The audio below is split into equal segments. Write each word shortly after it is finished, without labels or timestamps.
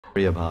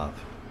Bhav.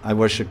 I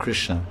worship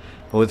Krishna.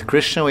 But with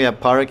Krishna we have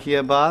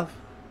Parakiya Bhav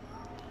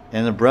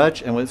and the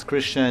Braj, and with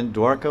Krishna and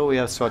Dwarka we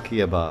have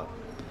Swakiya Bhav.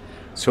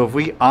 So if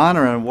we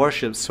honor and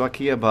worship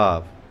Swakiya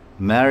Bhav,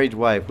 married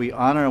wife, we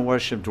honor and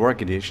worship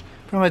Dwarkadish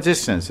from a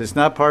distance. It's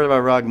not part of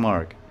our Rag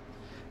Marg.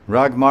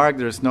 Rag Marg,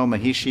 there's no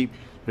Mahishi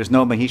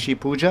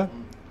Puja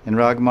in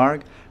Rag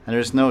Marg, and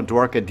there's no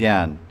Dwarka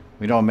Dhyan.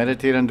 We don't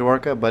meditate on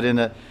Dwarka, but in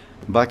the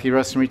Bhakti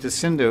Rasamrita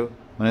Sindhu,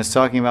 when it's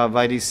talking about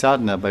Vaidhi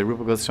Sadhana by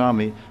Rupa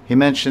Goswami, he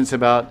mentions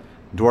about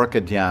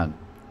Dwarka Dhyan.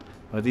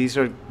 But these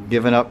are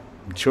given up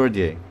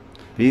Chordye.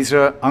 These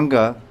are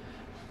Anga,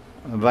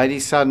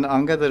 Vaidhi Sadhana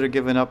Anga that are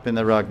given up in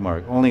the Rag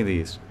Marg. Only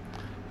these.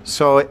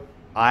 So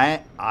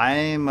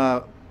I'm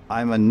a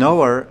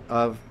knower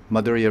of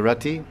Madhurya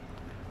Rati,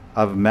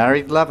 of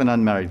married love and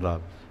unmarried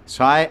love.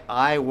 So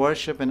I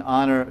worship and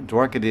honor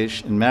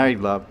Dwarkadish in married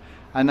love,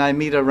 and I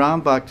meet a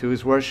Ram Bhakt who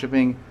is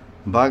worshipping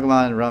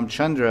Bhagavan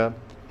Ramchandra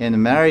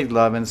in married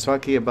love and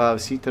Swakiya Bhav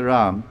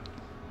Sitaram,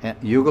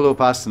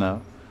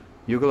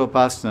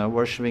 Yugalopasana,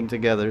 worshipping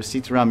together,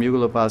 Sitaram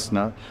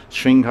Yugalopasana,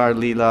 Shringhar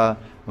Leela,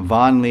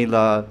 Van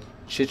Leela,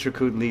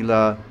 Chitrakut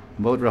Leela,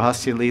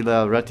 Bodhrahasya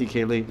Leela,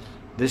 Ratikeli.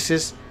 This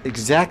is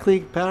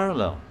exactly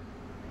parallel.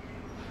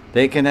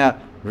 They can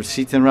have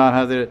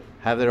Sitaram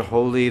have their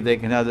holy, they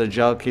can have their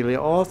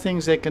Jalkili, all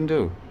things they can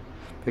do.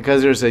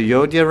 Because there's a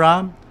Yodhya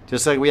Ram,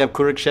 just like we have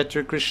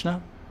Kurukshetra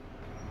Krishna.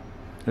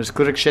 There's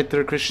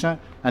Kurukshetra Krishna,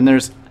 and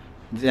there's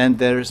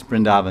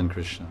Vrindavan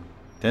Krishna.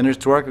 Then there's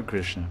Dwarka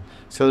Krishna.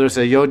 So there's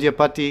a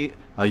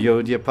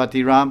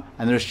Yodhyapati Ram,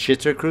 and there's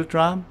Chitrakrut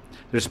Ram,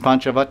 there's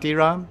Panchavati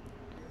Ram,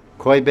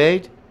 Koi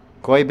Bade,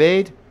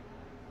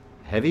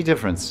 heavy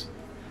difference.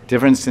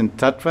 Difference in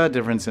tattva,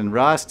 difference in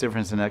ras,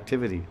 difference in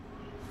activity.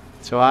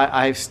 So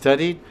I've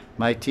studied,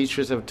 my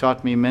teachers have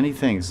taught me many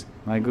things.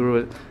 My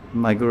guru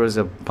is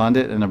a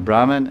Pandit and a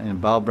Brahmin,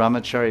 and Bal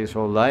Brahmachari his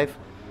whole life.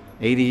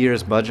 80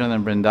 years bhajan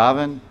in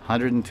Vrindavan,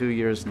 102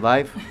 years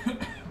life.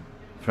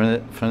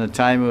 From the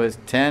time he was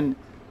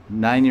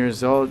 9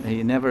 years old,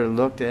 he never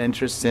looked at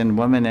interest in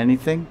women,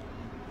 anything.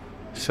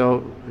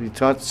 So he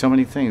taught so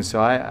many things.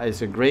 So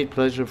it's a great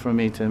pleasure for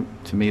me to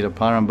meet a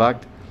Param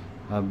Bhakt,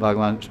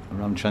 Bhagavan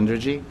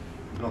Ramchandraji.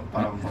 Not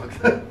Param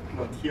Bhakt,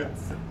 not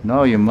yes.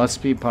 No, you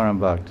must be Param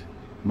Bhakt.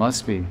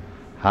 Must be.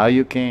 How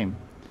you came.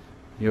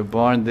 You're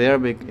born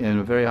there in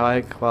a very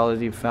high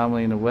quality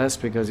family in the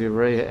West because you're a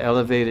very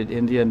elevated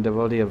Indian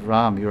devotee of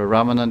Ram. You're a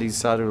Ramanandi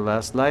Sadhu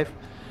last life.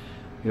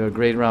 You're a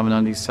great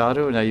Ramanandi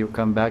Sadhu, and now you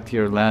come back to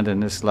your land in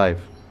this life.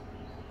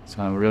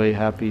 So I'm really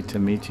happy to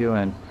meet you,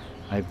 and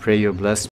I pray you bless